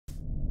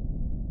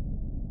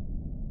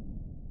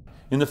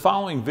In the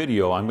following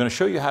video, I'm going to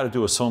show you how to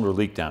do a cylinder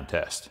leak down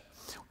test.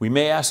 We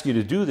may ask you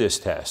to do this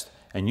test,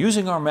 and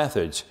using our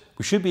methods,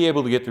 we should be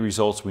able to get the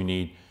results we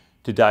need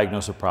to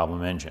diagnose a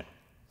problem engine.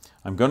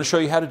 I'm going to show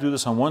you how to do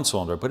this on one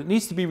cylinder, but it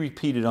needs to be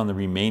repeated on the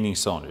remaining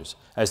cylinders,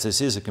 as this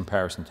is a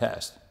comparison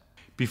test.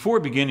 Before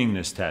beginning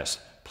this test,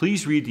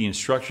 please read the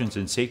instructions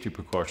and safety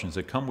precautions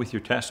that come with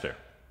your tester.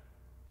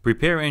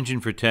 Prepare engine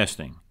for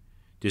testing.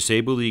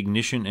 Disable the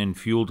ignition and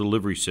fuel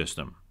delivery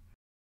system.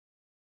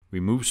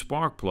 Remove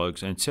spark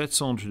plugs and set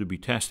cylinder to be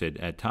tested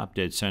at top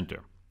dead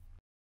center.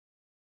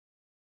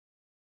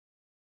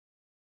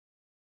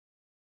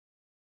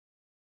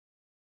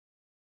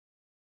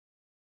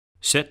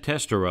 Set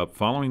tester up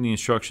following the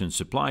instructions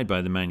supplied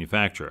by the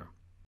manufacturer.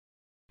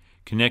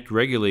 Connect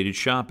regulated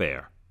shop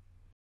air.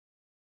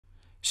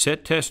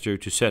 Set tester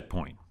to set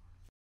point.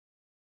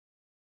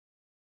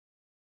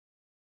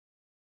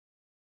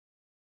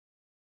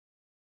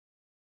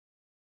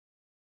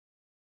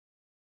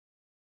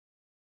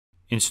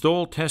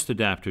 Install test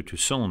adapter to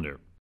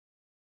cylinder.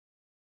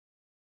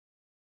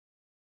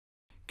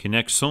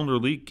 Connect cylinder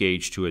leak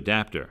gauge to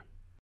adapter.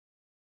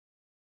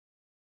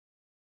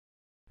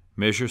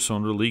 Measure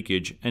cylinder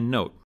leakage and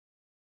note.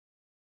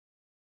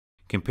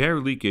 Compare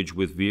leakage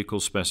with vehicle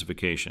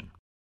specification.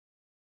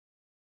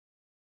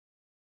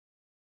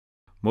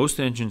 Most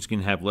engines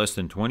can have less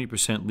than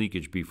 20%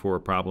 leakage before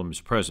a problem is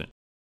present.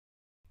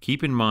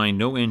 Keep in mind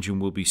no engine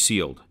will be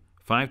sealed.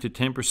 5 to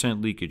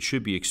 10% leakage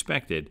should be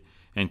expected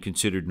and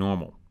considered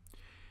normal.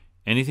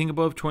 Anything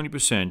above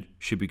 20%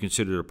 should be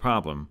considered a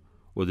problem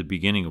or the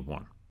beginning of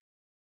one.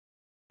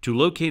 To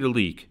locate a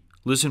leak,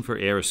 listen for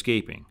air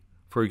escaping.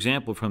 For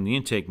example, from the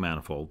intake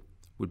manifold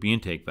would be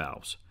intake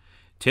valves.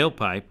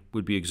 Tailpipe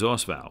would be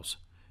exhaust valves.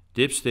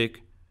 Dipstick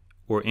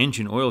or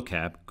engine oil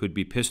cap could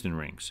be piston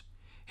rings.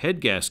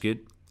 Head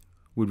gasket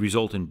would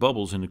result in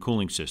bubbles in the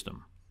cooling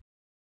system.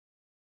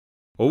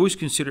 Always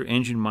consider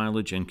engine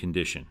mileage and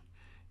condition.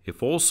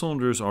 If all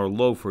cylinders are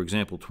low, for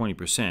example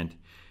 20%,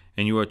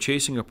 and you are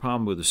chasing a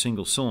problem with a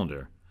single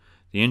cylinder,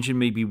 the engine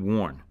may be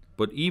worn,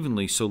 but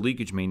evenly so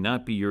leakage may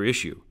not be your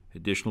issue.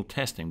 Additional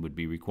testing would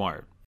be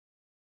required.